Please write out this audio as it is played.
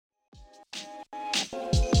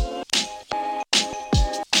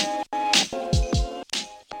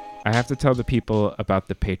I have to tell the people about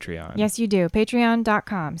the Patreon. Yes, you do.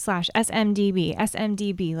 Patreon.com/SMDB.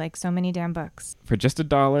 SMDB, like so many damn books. For just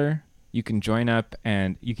 $1, you can join up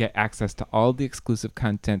and you get access to all the exclusive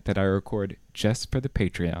content that I record just for the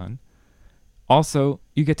Patreon. Also,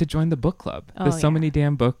 you get to join the book club. Oh, The So yeah. Many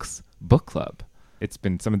Damn Books book club. It's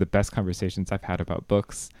been some of the best conversations I've had about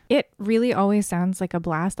books. It really always sounds like a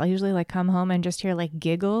blast. I'll usually like come home and just hear like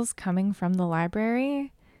giggles coming from the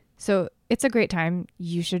library. So it's a great time.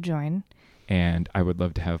 You should join. And I would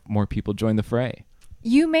love to have more people join the fray.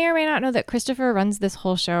 You may or may not know that Christopher runs this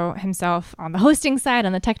whole show himself on the hosting side,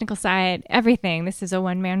 on the technical side, everything. This is a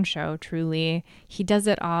one-man show, truly. He does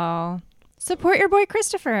it all. Support your boy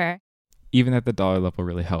Christopher. Even at the dollar level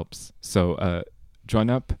really helps. So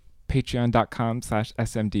join up,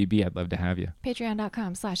 patreon.com/SMDB. I'd love to have you.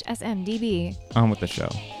 Patreon.com/SMDB. On with the show.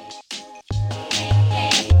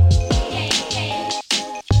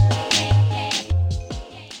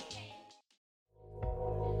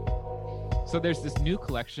 So there's this new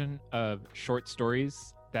collection of short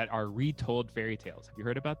stories that are retold fairy tales. Have you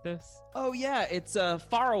heard about this? Oh, yeah. It's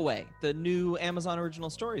Far Away, the new Amazon Original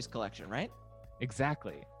Stories collection, right?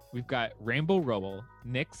 Exactly. We've got Rainbow Rowell,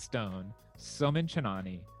 Nick Stone, Soman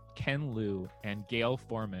Chanani, Ken Liu, and Gail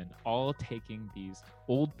Foreman all taking these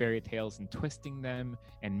old fairy tales and twisting them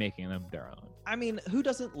and making them their own. I mean, who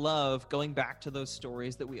doesn't love going back to those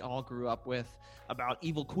stories that we all grew up with about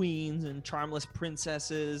evil queens and charmless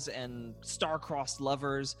princesses and star-crossed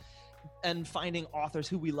lovers, and finding authors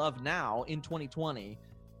who we love now in 2020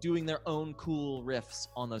 doing their own cool riffs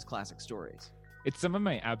on those classic stories? It's some of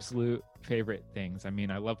my absolute favorite things. I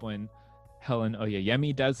mean, I love when Helen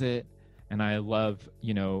Oyeyemi does it, and I love,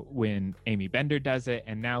 when Amy Bender does it,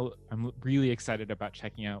 and now I'm really excited about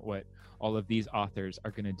checking out what all of these authors are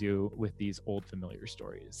going to do with these old familiar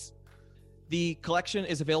stories. The collection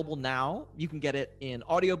is available now. You can get it in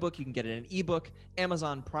audiobook, you can get it in ebook.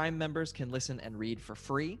 Amazon Prime members can listen and read for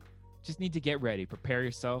free. Just need to get ready, prepare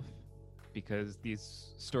yourself, because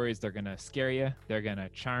these stories, they're going to scare you, they're going to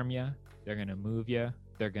charm you, they're going to move you,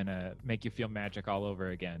 they're going to make you feel magic all over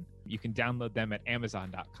again. You can download them at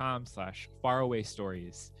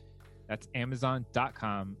amazon.com/farawaystories. That's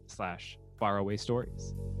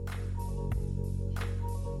amazon.com/farawaystories.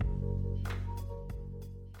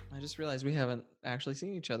 I just realized we haven't actually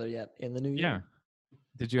seen each other yet in the new year. Yeah.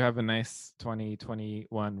 Did you have a nice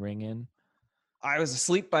 2021 ring in? I was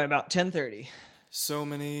asleep by about 10:30. So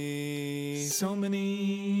many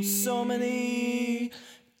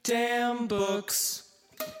damn books.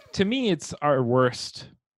 To me, it's our worst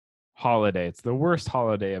holiday. It's the worst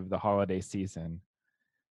holiday of the holiday season.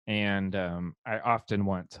 And I often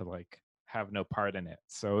want to have no part in it.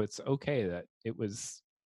 So it's okay that it was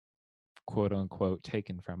quote unquote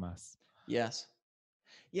taken from us. Yes.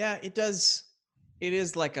 Yeah, it does. It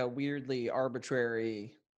is like a weirdly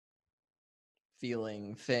arbitrary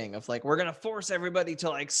feeling thing of we're going to force everybody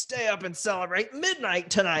to stay up and celebrate midnight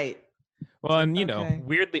tonight. Well, and okay.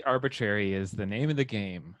 Weirdly arbitrary is the name of the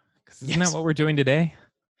game. Because isn't that what we're doing today?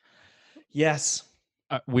 Yes.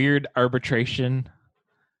 Weird arbitration.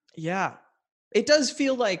 Yeah. It does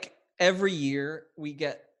feel like every year we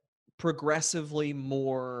get progressively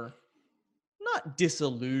more, not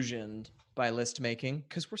disillusioned by list making,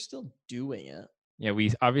 because we're still doing it. Yeah,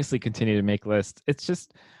 we obviously continue to make lists. It's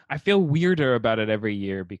just, I feel weirder about it every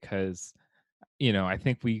year because, I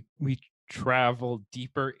think we travel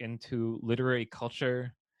deeper into literary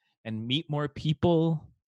culture and meet more people.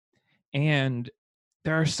 And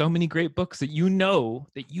there are so many great books that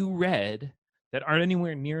that you read that aren't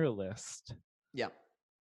anywhere near a list. Yeah.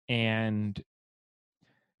 And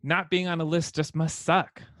not being on a list just must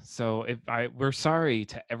suck. So we're sorry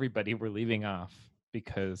to everybody we're leaving off,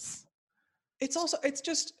 because it's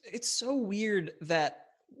so weird that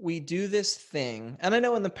we do this thing. And I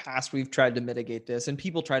know in the past we've tried to mitigate this, and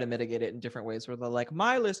people try to mitigate it in different ways, where they're like,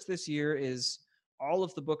 my list this year is all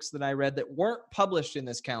of the books that I read that weren't published in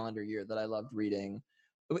this calendar year that I loved reading.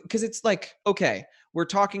 Because it's okay, we're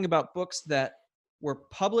talking about books that were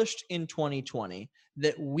published in 2020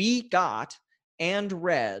 that we got and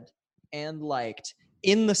read and liked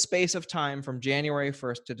in the space of time from January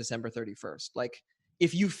 1st to December 31st.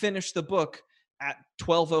 If you finish the book at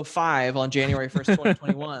 12:05 on January 1st,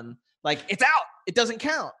 2021, it's out. It doesn't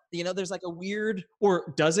count. There's a weird,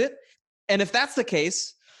 or does it? And if that's the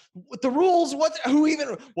case, with the rules, what are we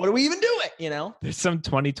even doing? There's some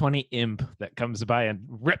 2020 imp that comes by and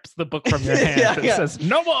rips the book from your hand and says,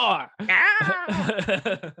 no more.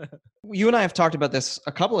 You and I have talked about this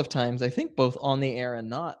a couple of times, I think both on the air and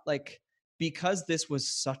not, because this was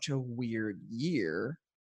such a weird year,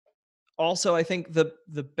 also, I think the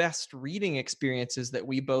best reading experiences that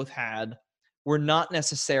we both had were not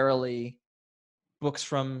necessarily books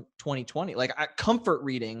from 2020. Like comfort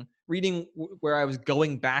reading where I was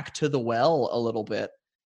going back to the well a little bit,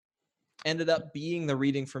 ended up being the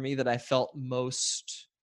reading for me that I felt most,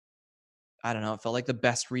 I don't know, it felt like the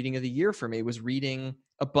best reading of the year for me was reading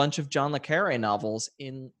a bunch of John le Carré novels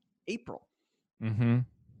in April. Mm-hmm.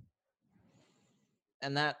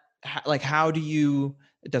 And that, like, how do you,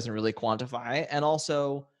 it doesn't really quantify. And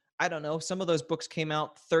also, I don't know, some of those books came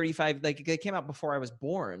out 35, like they came out before I was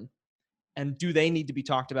born. And do they need to be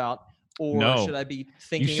talked about? Or No. should I be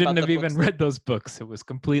thinking You shouldn't about have even read those books. It was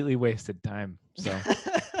completely wasted time. So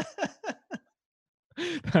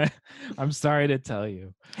I'm sorry to tell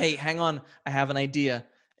you. Hey, hang on. I have an idea.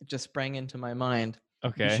 It just sprang into my mind.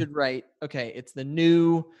 Okay. You should write, okay, it's the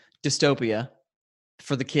new dystopia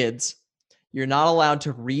for the kids. You're not allowed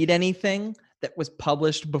to read anything that was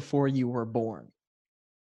published before you were born.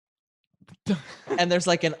 And there's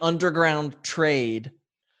like an underground trade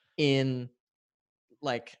in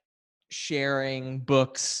like sharing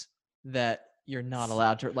books that you're not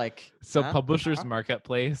allowed to, like. So Publishers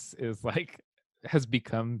Marketplace is like, has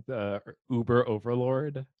become the Uber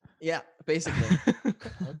overlord. Yeah, basically.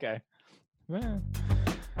 Okay. Well.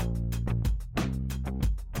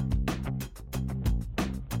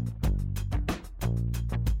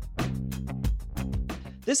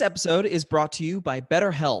 This episode is brought to you by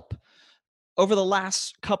BetterHelp. Over the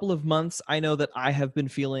last couple of months, I know that I have been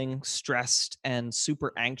feeling stressed and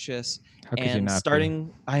super anxious. How could you not be?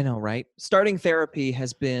 I know, right? Starting therapy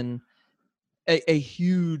has been a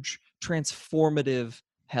huge transformative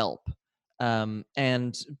help. And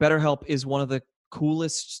BetterHelp is one of the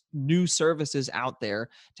coolest new services out there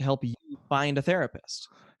to help you find a therapist.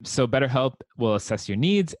 So BetterHelp will assess your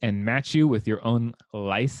needs and match you with your own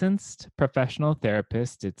licensed professional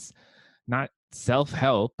therapist. It's not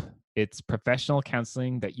self-help. It's professional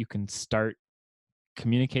counseling that you can start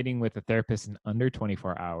communicating with a therapist in under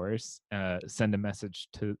 24 hours. Send a message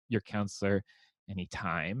to your counselor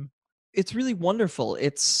anytime. It's really wonderful.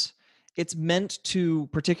 It's meant to,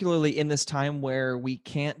 particularly in this time where we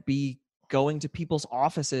can't be going to people's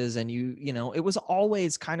offices, and you know, it was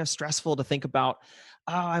always kind of stressful to think about,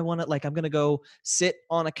 I want to, like, I'm going to go sit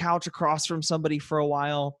on a couch across from somebody for a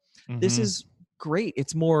while. Mm-hmm. This is great.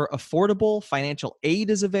 It's more affordable. Financial aid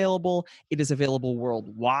is available. It is available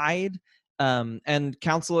worldwide. And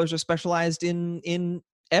counselors are specialized in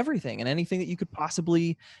everything and anything that you could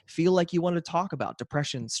possibly feel like you want to talk about: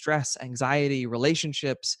 depression, stress, anxiety,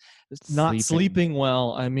 relationships, not sleeping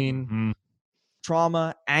well. I mean,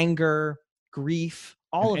 trauma, anger, grief,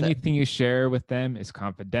 all of it. Anything you share with them is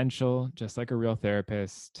confidential, just like a real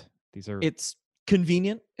therapist. It's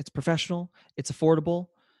convenient, it's professional, it's affordable,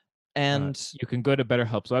 and you can go to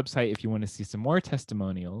BetterHelp's website if you want to see some more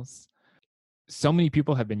testimonials. So many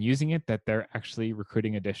people have been using it that they're actually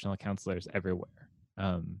recruiting additional counselors everywhere.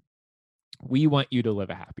 We want you to live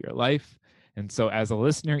a happier life. And so as a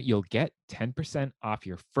listener, you'll get 10% off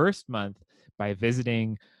your first month by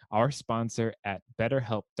visiting our sponsor at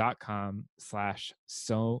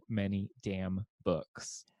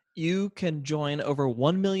betterhelp.com/so-many-damn-books. You can join over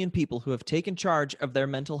 1 million people who have taken charge of their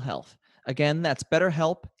mental health. Again, that's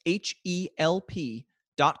BetterHelp,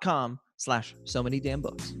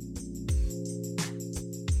 HELP.com/so-many-damn-books.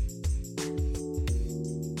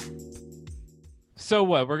 So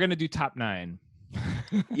what? We're going to do top 9.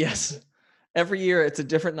 Yes. Every year it's a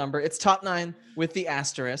different number. It's top 9 with the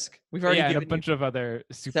asterisk. We've already given a bunch of other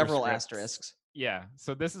several asterisks. Yeah.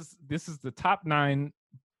 So this is the top 9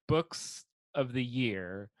 books of the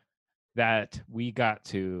year that we got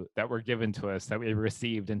to, that were given to us, that we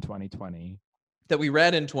received in 2020. That we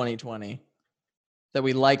read in 2020. That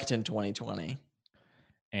we liked in 2020.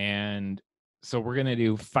 And so we're going to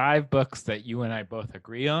do 5 books that you and I both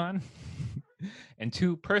agree on. And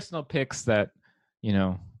 2 personal picks that, you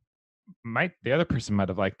know, the other person might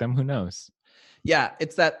have liked them. Who knows? Yeah,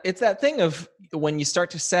 it's that thing of when you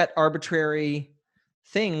start to set arbitrary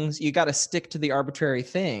things, you got to stick to the arbitrary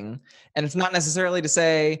thing. And it's not necessarily to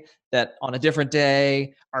say that on a different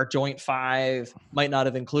day, our joint 5 might not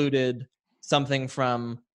have included something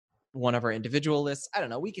from one of our individual lists. I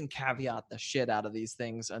don't know. We can caveat the shit out of these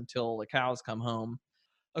things until the cows come home.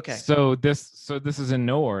 Okay. So this is in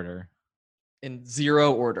no order. In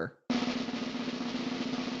 0 order.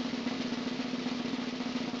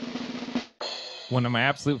 One of my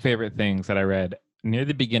absolute favorite things that I read near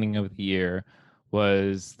the beginning of the year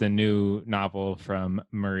was the new novel from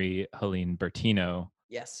Marie-Helene Bertino.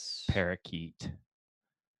 Yes. Parakeet.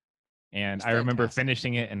 And I remember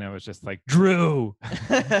finishing it and I was just like, Drew,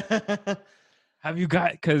 how Have you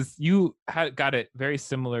got, because you had got it very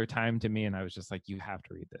similar time to me, and I was just like, you have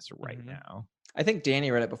to read this right Mhm. now. I think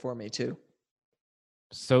Danny read it before me too.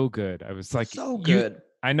 So good. I was like, So you, good.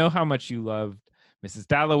 I know how much you loved Mrs.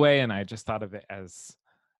 Dalloway, and I just thought of it as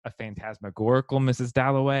a phantasmagorical Mrs.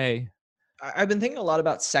 Dalloway. I've been thinking a lot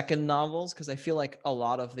about second novels because I feel like a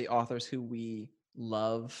lot of the authors who we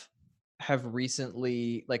love have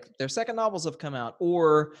recently, like, their second novels have come out,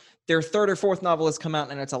 or their third or fourth novel has come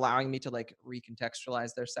out, and it's allowing me to like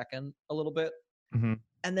recontextualize their second a little bit. Mm-hmm.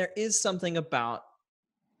 And there is something about,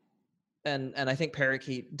 and I think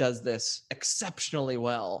Parakeet does this exceptionally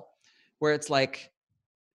well, where it's like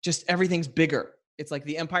just everything's bigger. It's like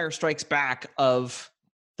the Empire Strikes Back of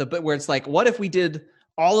the bit where it's like, what if we did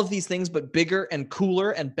all of these things but bigger and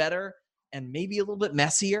cooler and better and maybe a little bit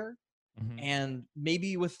messier Mm-hmm. and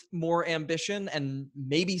maybe with more ambition, and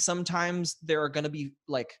maybe sometimes there are going to be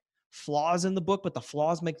like flaws in the book, but the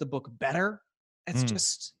flaws make the book better. It's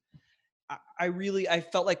just I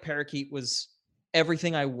felt like Parakeet was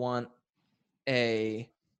everything I want a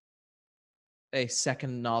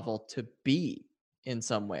second novel to be in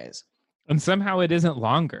some ways. And somehow it isn't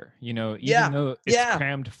longer, even Yeah, though it's yeah.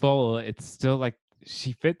 crammed full, it's still like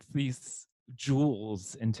she fits these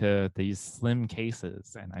jewels into these slim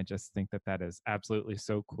cases. And I just think that that is absolutely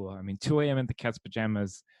so cool. I mean, 2 a.m. in the Cat's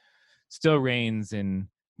Pajamas still reigns in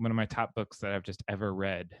one of my top books that I've just ever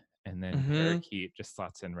read. And then Parakeet just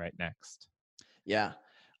slots in right next. Yeah.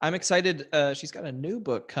 I'm excited. She's got a new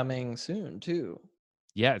book coming soon too.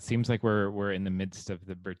 Yeah, it seems like we're in the midst of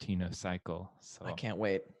the Bertino cycle. So I can't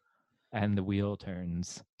wait. And the wheel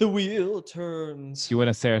turns. The wheel turns. Do you want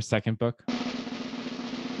to say our second book?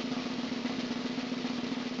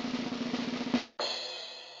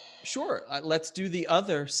 Sure. Let's do the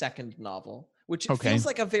other second novel, which Okay. feels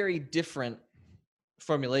like a very different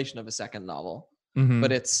formulation of a second novel, Mhm.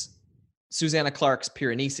 but it's Susanna Clarke's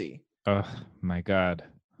Piranesi, Oh my God.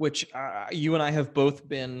 which you and I have both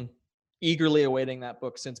been eagerly awaiting that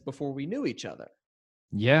book since before we knew each other.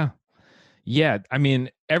 Yeah. Yeah. I mean,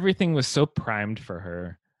 everything was so primed for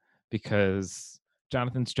her because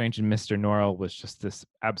Jonathan Strange and Mr. Norrell was just this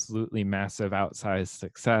absolutely massive outsized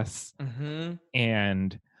success. Mm-hmm.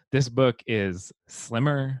 And this book is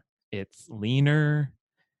slimmer, it's leaner,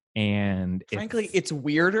 and frankly, it's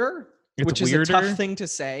weirder, it's which is a tough weirder. thing to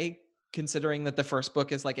say, considering that the first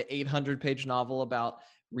book is like an 800-page novel about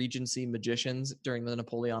Regency magicians during the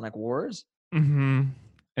Napoleonic Wars. Mm-hmm.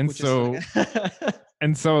 And which so is like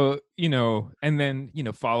and so, and then,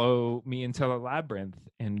 follow me into the labyrinth.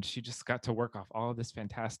 And she just got to work off all of this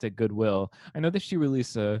fantastic goodwill. I know that she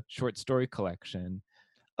released a short story collection.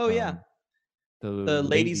 Oh, yeah. The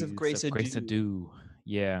Ladies of Grace Ado.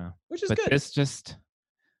 Yeah. Which is but good. This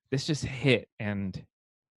just hit, and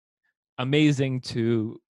amazing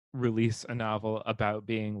to release a novel about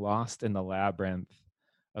being lost in the labyrinth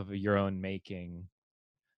of your own making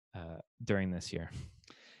during this year.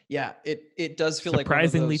 Yeah, it does feel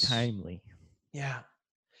surprisingly like timely. Yeah.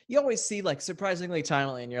 You always see like surprisingly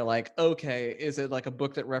timely, and you're like, okay, is it like a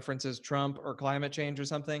book that references Trump or climate change or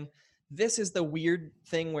something? This is the weird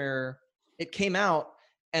thing where it came out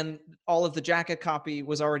and all of the jacket copy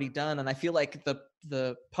was already done. And I feel like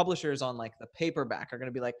the publishers on like the paperback are going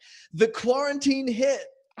to be like, the quarantine hit.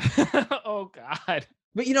 Oh God.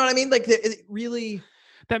 But you know what I mean? Like it really.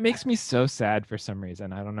 That makes me so sad for some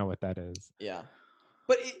reason. I don't know what that is. Yeah.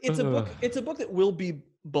 But it's a book. It's a book that will be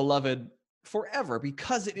beloved forever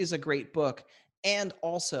because it is a great book, and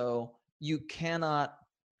also you cannot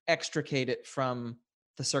extricate it from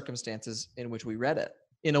the circumstances in which we read it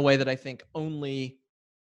in a way that I think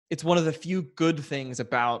it's one of the few good things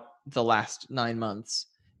about the last 9 months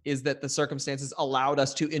is that the circumstances allowed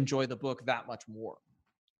us to enjoy the book that much more.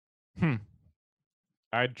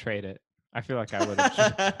 I'd trade it. I feel like I would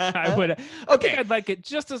have. I would. Okay. I think I'd like it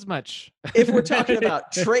just as much. If we're talking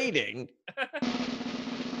about trading.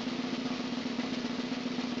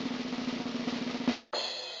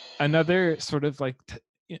 Another sort of like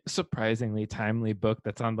surprisingly timely book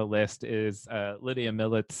that's on the list is Lydia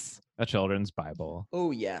Millet's A Children's Bible.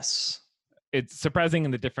 Oh, yes. It's surprising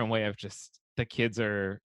in the different way of just the kids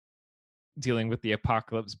are dealing with the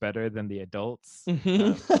apocalypse better than the adults.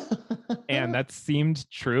 And that seemed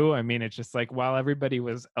true. I mean, it's just like while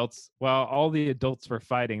all the adults were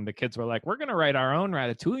fighting, the kids were like, we're going to write our own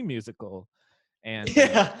Ratatouille musical. And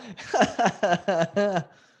yeah.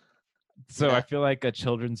 So I feel like A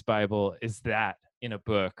Children's Bible is that in a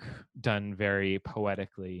book done very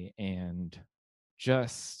poetically and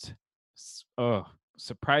just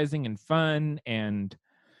surprising and fun. And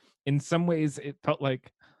in some ways it felt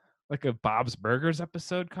like like a Bob's Burgers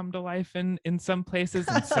episode come to life in some places,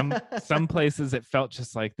 and some places it felt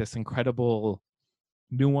just like this incredible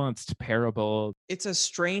nuanced parable. It's a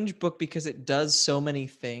strange book because it does so many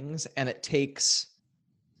things and it takes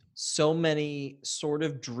so many sort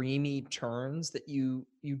of dreamy turns that you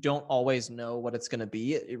don't always know what it's going to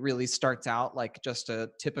be. It really starts out like just a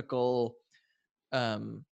typical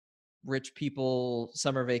rich people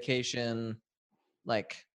summer vacation,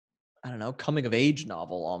 like, I don't know, coming of age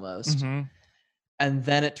novel almost. Mm-hmm. And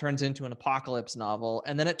then it turns into an apocalypse novel.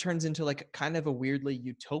 And then it turns into like kind of a weirdly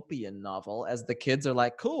utopian novel as the kids are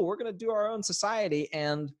like, cool, we're going to do our own society.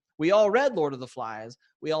 And we all read Lord of the Flies.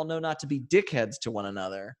 We all know not to be dickheads to one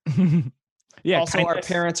another. Yeah. Also, our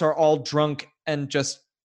parents are all drunk and just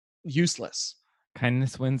useless.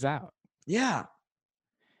 Kindness wins out. Yeah.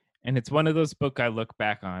 And it's one of those books I look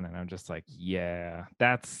back on and I'm just like, yeah,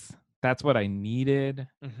 that's what I needed.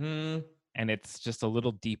 Mm-hmm. And it's just a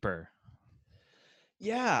little deeper.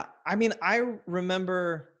 Yeah. I mean, I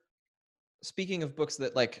remember, speaking of books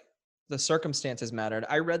that like the circumstances mattered,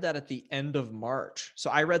 I read that at the end of March. So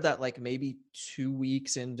I read that like maybe 2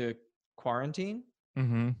 weeks into quarantine.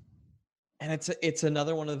 Mm-hmm. And it's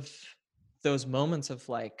another one of those moments of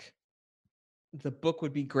like, the book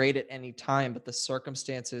would be great at any time, but the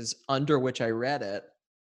circumstances under which I read it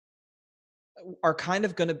are kind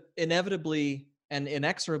of going to inevitably and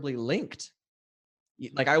inexorably linked.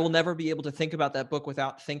 Like, I will never be able to think about that book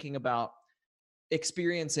without thinking about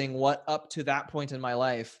experiencing what up to that point in my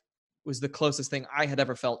life was the closest thing I had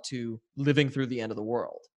ever felt to living through the end of the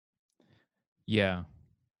world. Yeah.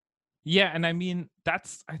 Yeah. And I mean,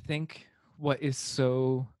 that's, I think, what is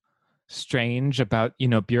so strange about,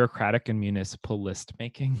 bureaucratic and municipal list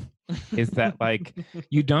making is that like,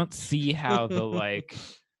 you don't see how the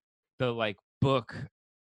book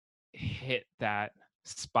hit that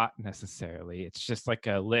spot necessarily. It's just like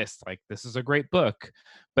a list, like this is a great book,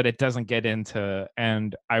 but it doesn't get into,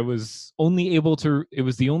 and I was only able to, it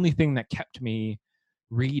was the only thing that kept me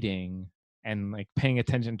reading and like paying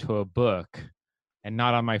attention to a book and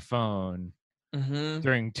not on my phone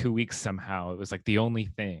during 2 weeks. Somehow it was like the only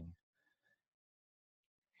thing.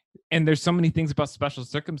 And there's so many things about Special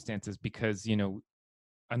Circumstances because,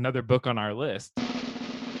 another book on our list,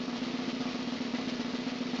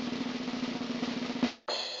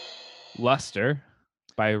 Luster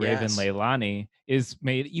by Raven Leilani, is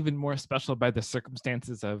made even more special by the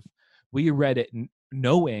circumstances of we read it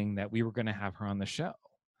knowing that we were going to have her on the show.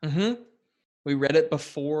 Mm-hmm. We read it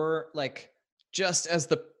before, like, just as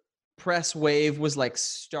the press wave was like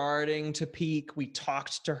starting to peak. We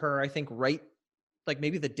talked to her, I think, right, like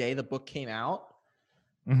maybe the day the book came out.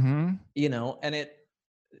 Mm-hmm. And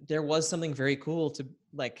there was something very cool to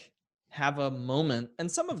like have a moment,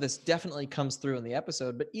 and some of this definitely comes through in the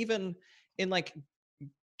episode, but even in like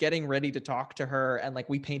getting ready to talk to her, and like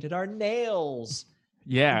we painted our nails.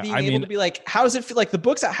 Yeah. Being able to be like, how does it feel? Like the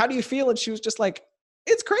book's out, how do you feel? And she was just like,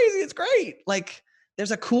 it's crazy, it's great. Like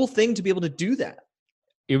there's a cool thing to be able to do that.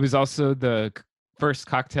 It was also the first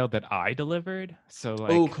cocktail that I delivered. So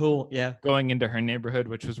like, oh, cool. Yeah. Going into her neighborhood,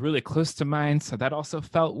 which was really close to mine. So that also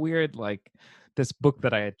felt weird. Like this book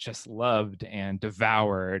that I had just loved and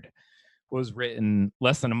devoured was written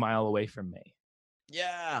less than a mile away from me.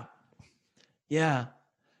 Yeah. Yeah.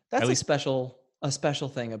 That's a special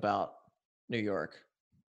thing about New York.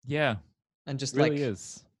 Yeah. And just really like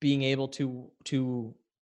is. Being able to,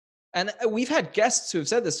 and we've had guests who have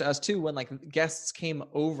said this to us too, when like guests came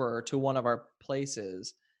over to one of our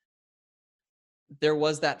places, there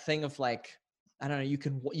was that thing of like, I don't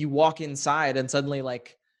know, you walk inside and suddenly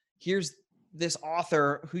like, here's this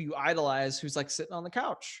author who you idolize, who's like sitting on the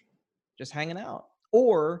couch, just hanging out.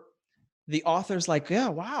 Or the author's like, yeah,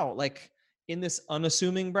 wow, like in this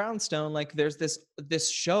unassuming brownstone, like there's this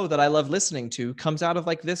show that I love listening to comes out of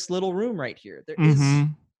like this little room right here.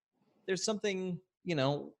 There's something,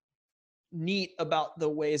 neat about the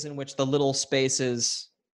ways in which the little spaces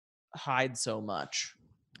hide so much.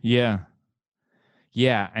 Yeah.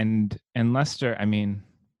 Yeah. And Lester, I mean,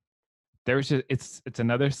 it's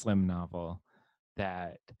another Slim novel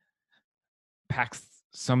that packs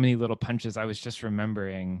so many little punches. I was just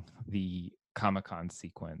remembering the Comic-Con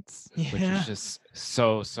sequence, which is just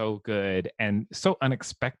so good and so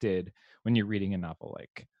unexpected when you're reading a novel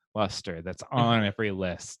like Luster that's on every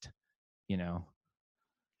list,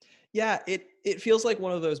 Yeah, it feels like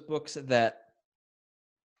one of those books that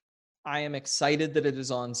I am excited that it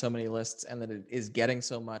is on so many lists and that it is getting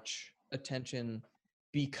so much attention,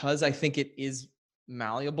 because I think it is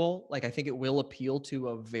malleable. Like I think it will appeal to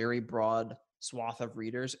a very broad swath of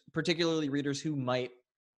readers, particularly readers who might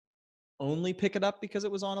only pick it up because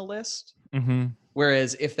it was on a list.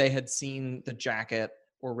 Whereas if they had seen the jacket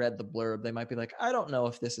or read the blurb, they might be like, I don't know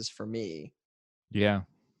if this is for me. Yeah.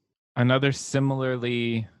 Another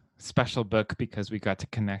similarly special book because we got to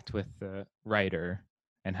connect with the writer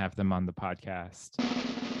and have them on the podcast.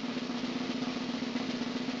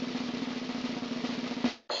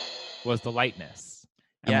 Was The Lightness,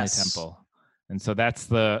 Emily Yes. Temple. And so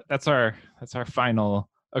that's our final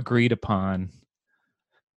agreed upon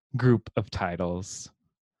group of titles.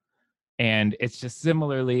 And it's just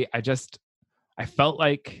similarly, I felt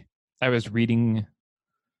like I was reading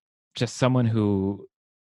just someone who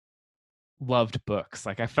loved books.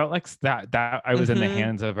 Like I felt like that I was in the Mhm.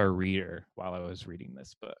 hands of a reader while I was reading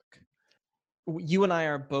this book. You and I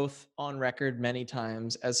are both on record many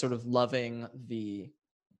times as sort of loving the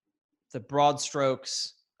broad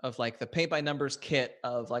strokes of like the paint by numbers kit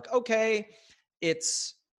of like, okay,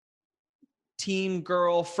 it's teen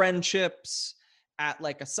girl friendships at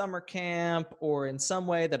like a summer camp or in some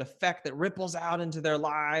way that ripples out into their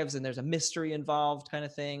lives and there's a mystery involved kind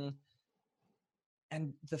of thing.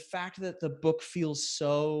 And the fact that the book feels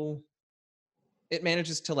so, it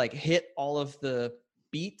manages to like hit all of the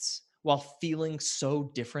beats while feeling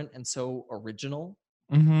so different and so original.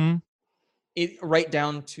 Mm-hmm. It right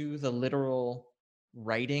down to the literal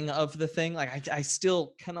writing of the thing. Like I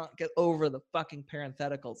still cannot get over the fucking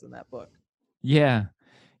parentheticals in that book. Yeah.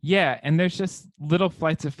 Yeah. And there's just little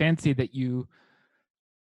flights of fancy that you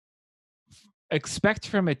expect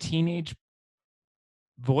from a teenage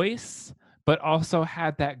voice, but also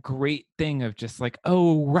had that great thing of just like,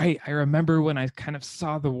 oh, right. I remember when I kind of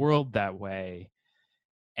saw the world that way.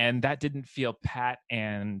 And that didn't feel pat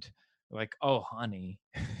and like, oh, honey.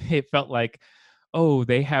 It felt like, oh,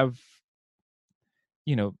 they have,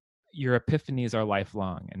 your epiphanies are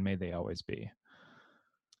lifelong and may they always be.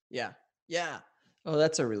 Yeah. Yeah. Oh,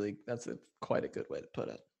 quite a good way to put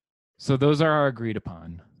it. So those are our agreed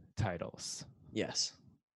upon titles. Yes.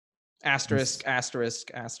 Asterisk,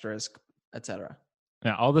 asterisk, asterisk, etc.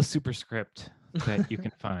 Now, all the superscript that you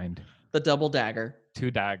can find. The double dagger.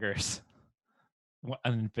 2 daggers.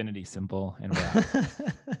 An infinity symbol and wrap.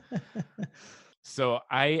 So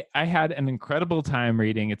I had an incredible time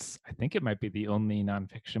reading. I think it might be the only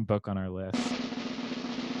nonfiction book on our list.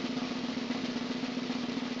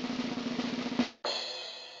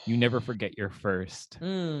 You Never Forget Your First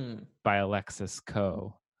by Alexis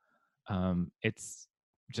Coe. It's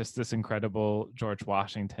just this incredible George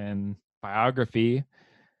Washington biography.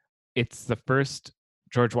 It's the first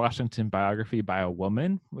George Washington biography by a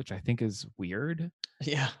woman, which I think is weird.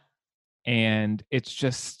 Yeah. And it's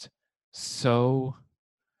just so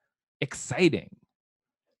exciting.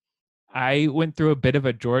 I went through a bit of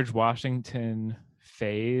a George Washington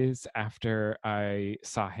phase after I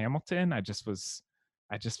saw Hamilton. I just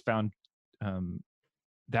found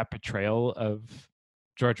that portrayal of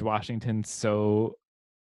George Washington so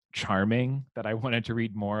charming that I wanted to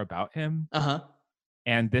read more about him. Uh-huh.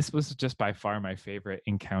 And this was just by far my favorite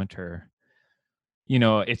encounter.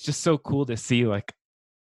 It's just so cool to see like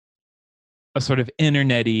a sort of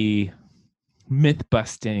internet-y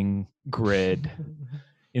myth-busting grid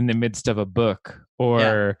in the midst of a book,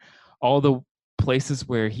 or all the places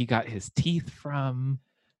where he got his teeth from.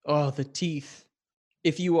 Oh, the teeth.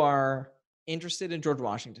 If you are interested in George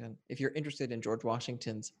Washington, if you're interested in George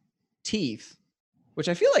Washington's teeth, which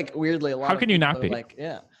I feel like weirdly a lot How of can you people not are be? like,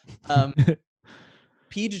 yeah.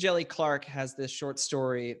 P. Jelly Clark has this short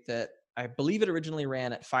story that I believe it originally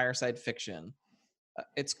ran at Fireside Fiction.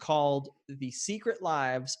 It's called The Secret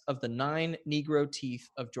Lives of the 9 Negro Teeth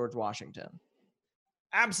of George Washington.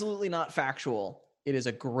 Absolutely not factual. It is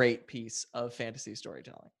a great piece of fantasy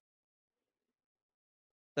storytelling.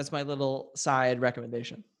 That's my little side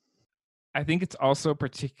recommendation. I think it's also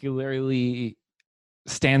particularly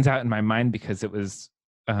stands out in my mind because it was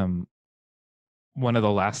one of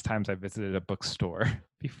the last times I visited a bookstore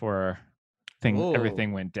before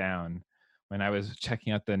everything went down. When I was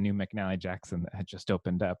checking out the new McNally Jackson that had just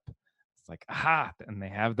opened up. It's like, aha, and they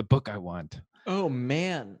have the book I want. Oh,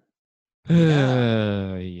 man.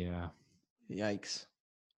 Yeah. Yikes.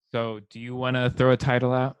 So do you want to throw a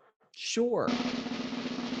title out? Sure.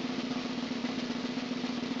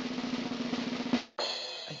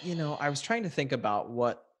 I was trying to think about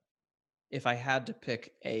what if I had to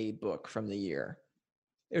pick a book from the year.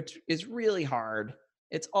 It's really hard.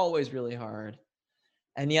 It's always really hard.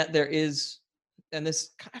 And yet there is, and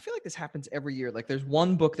this, I feel like this happens every year. Like there's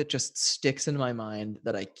one book that just sticks in my mind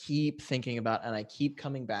that I keep thinking about and I keep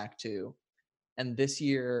coming back to. And this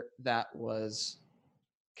year that was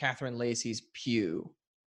Catherine Lacey's Pew.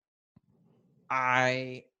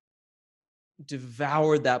 I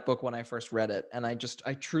devoured that book when I first read it. And I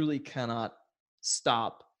truly cannot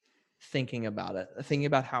stop thinking about it, thinking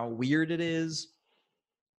about how weird it is,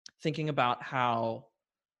 thinking about how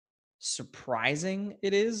surprising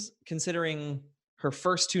it is, considering her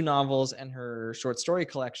first two novels and her short story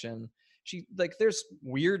collection. She like there's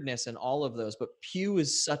weirdness in all of those, but Pew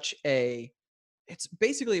is such a it's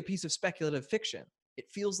basically a piece of speculative fiction. It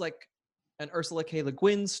feels like an Ursula K. Le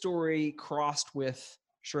Guin story crossed with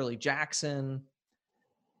Shirley Jackson.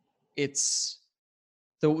 It's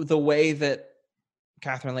the way that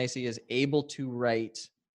Catherine Lacey is able to write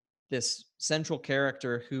this central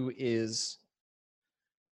character who is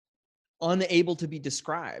unable to be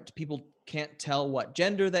described. People can't tell what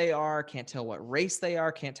gender they are, can't tell what race they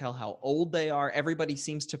are, can't tell how old they are. Everybody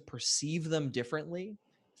seems to perceive them differently.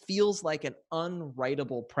 Feels like an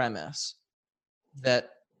unwritable premise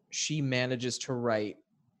that she manages to write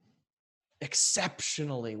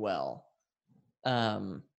exceptionally well.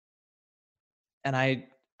 And I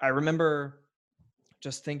remember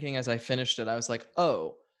just thinking as I finished it, I was like,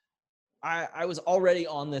 oh, I was already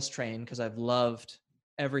on this train because I've loved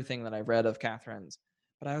everything that I've read of Catherine's.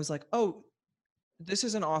 But I was like, oh, this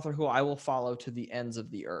is an author who I will follow to the ends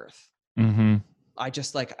of the earth. Mm-hmm. I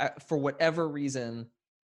just like, for whatever reason,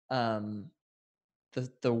 the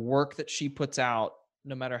work that she puts out,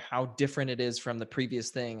 no matter how different it is from the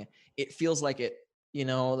previous thing, it feels like it, you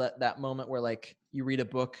know, that moment where like you read a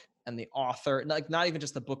book and the author, like not even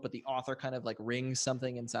just the book, but the author kind of like rings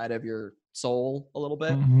something inside of your soul a little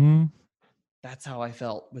bit. Mm-hmm. That's how I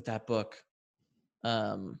felt with that book.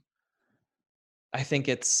 I think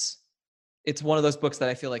it's one of those books that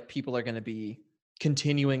I feel like people are going to be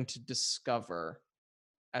continuing to discover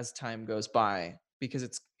as time goes by,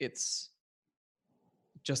 because it's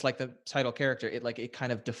just like the title character. It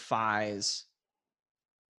kind of defies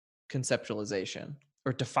conceptualization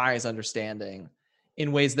or defies understanding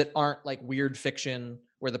in ways that aren't like weird fiction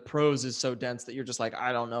where the prose is so dense that you're just like,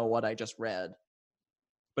 I don't know what I just read.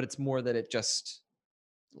 But it's more that it just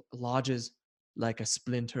lodges like a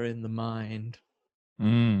splinter in the mind.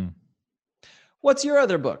 Mm. What's your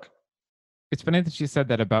other book? It's funny that you said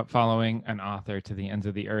that about following an author to the ends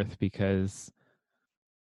of the earth, because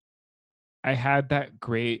I had that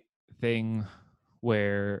great thing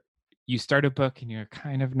where you start a book and you're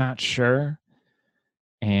kind of not sure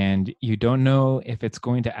and you don't know if it's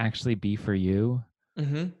going to actually be for you.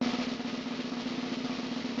 Mm-hmm.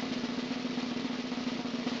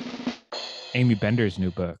 Amy Bender's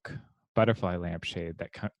new book, Butterfly Lampshade,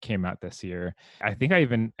 that came out this year. I think I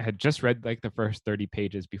even had just read like the first 30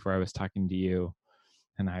 pages before I was talking to you.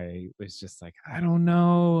 And I was just like, I don't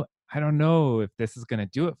know if this is going to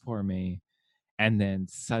do it for me. And then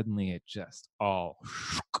suddenly it just all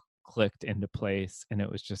clicked into place. And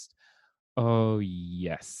it was just, oh,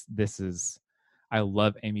 yes, I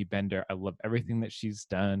love Amy Bender. I love everything that she's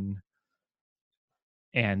done.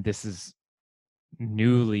 And this is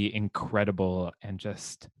newly incredible and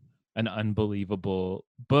just an unbelievable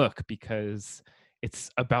book, because it's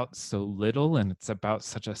about so little and it's about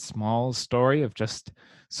such a small story of just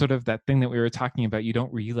sort of that thing that we were talking about. You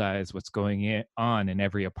don't realize what's going on in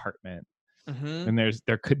every apartment. Mm-hmm. And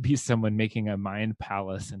there could be someone making a mind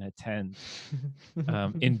palace in a tent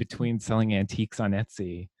in between selling antiques on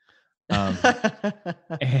Etsy.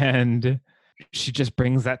 And she just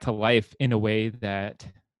brings that to life in a way that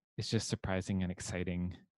is just surprising and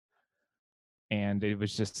exciting. And it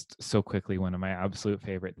was just so quickly one of my absolute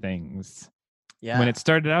favorite things. Yeah. When it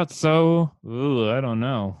started out I don't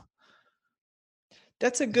know.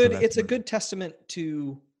 It's a good testament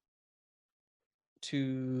to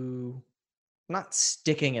not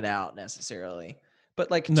sticking it out necessarily, but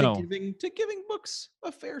like to giving books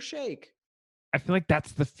a fair shake. I feel like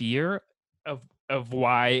that's the fear of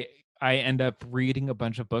why I end up reading a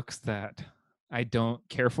bunch of books that I don't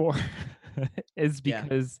care for is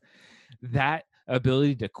because that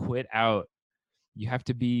ability to quit out, you have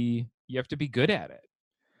to be good at it.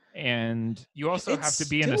 And you also have to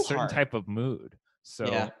be in a certain type of mood.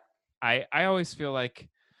 So I always feel like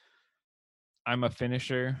I'm a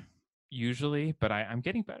finisher usually, but I'm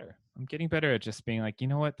getting better. I'm getting better at just being like, you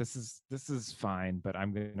know what, this is fine, but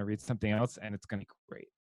I'm going to read something else and it's going to be great.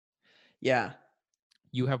 Yeah.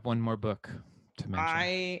 You have one more book to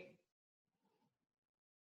mention.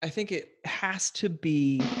 I think it has to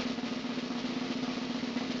be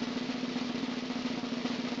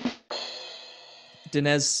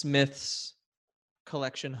Danez Smith's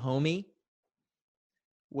collection Homie,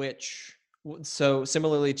 which, so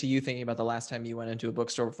similarly to you thinking about the last time you went into a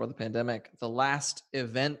bookstore before the pandemic, the last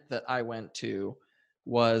event that I went to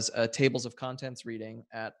was a tables of contents reading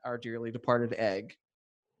at our dearly departed Egg,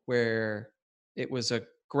 where it was a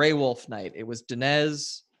Grey Wolf night. It was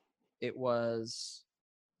Danez, it was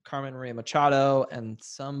Carmen Maria Machado and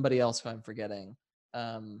somebody else who I'm forgetting,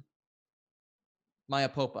 Maya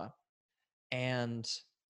Popa. And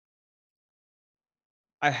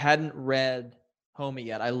I hadn't read Homie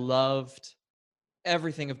yet. I loved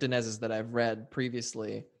everything of Dinez's that I've read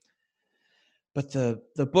previously. But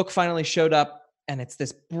the book finally showed up, and it's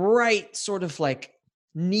this bright sort of like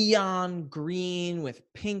neon green with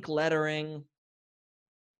pink lettering.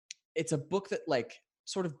 It's a book that like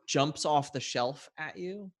sort of jumps off the shelf at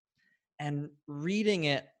you, and reading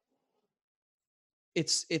it,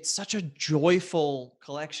 it's such a joyful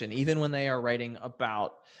collection, even when they are writing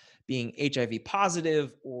about being HIV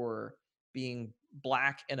positive or being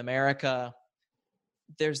Black in America.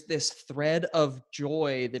 There's this thread of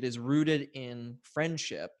joy that is rooted in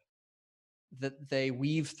friendship that they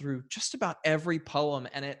weave through just about every poem.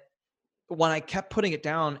 And when I kept putting it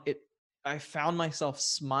down, I found myself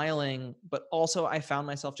smiling, but also I found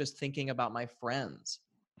myself just thinking about my friends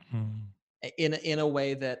in a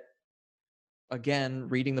way that, again,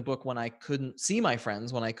 reading the book when I couldn't see my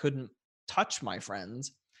friends, when I couldn't touch my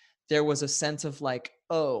friends, there was a sense of like,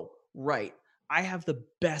 oh, right, I have the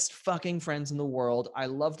best fucking friends in the world. I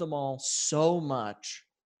love them all so much.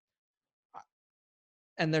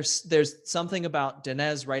 And there's something about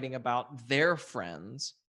Dinez writing about their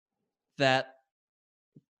friends that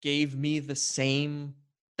gave me that same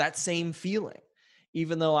feeling,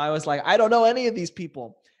 even though I was like, I don't know any of these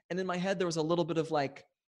people. And in my head, there was a little bit of like,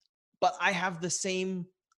 but I have the same,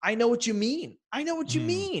 I know what you mean. I know what you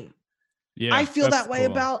mean. Yeah, I feel that's that way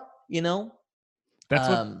cool. about, That's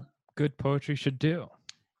what good poetry should do.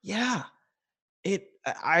 Yeah.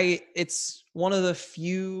 It's one of the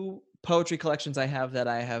few poetry collections I have that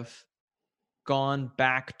I have gone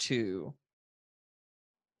back to,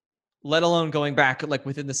 let alone going back like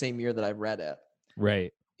within the same year that I've read it.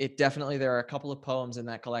 Right. There are a couple of poems in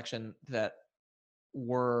that collection that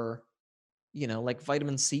were, like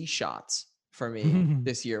vitamin C shots for me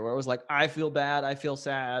this year, where it was like, I feel bad, I feel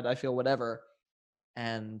sad, I feel whatever.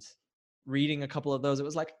 And reading a couple of those, it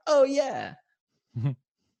was like, oh yeah.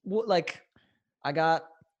 Like I got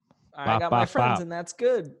my friends, and that's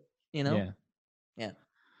good, Yeah. Yeah.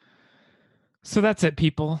 So that's it,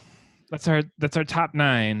 people. That's our top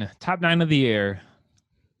 9 of the year.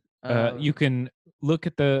 You can look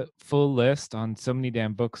at the full list on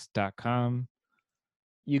somanydamnbooks.com.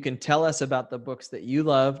 You can tell us about the books that you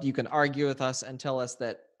loved. You can argue with us and tell us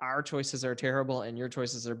that our choices are terrible and your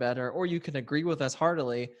choices are better, or you can agree with us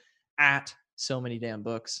heartily at So Many Damn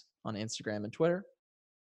Books on Instagram and Twitter.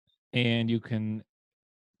 And you can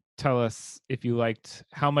tell us if you liked,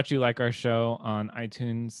 how much you like our show on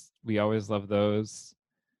iTunes. We always love those.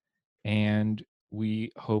 And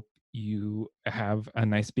we hope you have a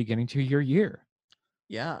nice beginning to your year.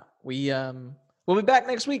 Yeah. We'll be back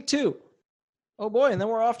next week too. Oh boy, and then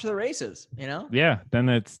we're off to the races, Yeah,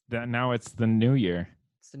 then now it's the new year.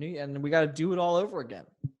 It's the new year, and we got to do it all over again.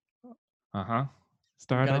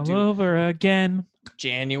 Start all over again.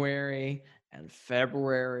 January and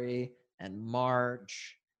February and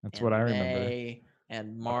March. That's what I remember. May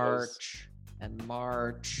and March and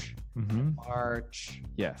March. March.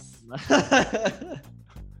 Yes. That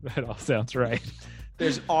all sounds right.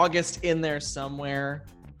 There's August in there somewhere.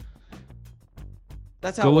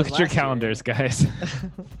 That's how. Go look at your calendars, guys.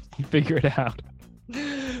 Figure it out.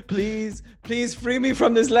 Please free me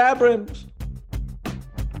from this labyrinth.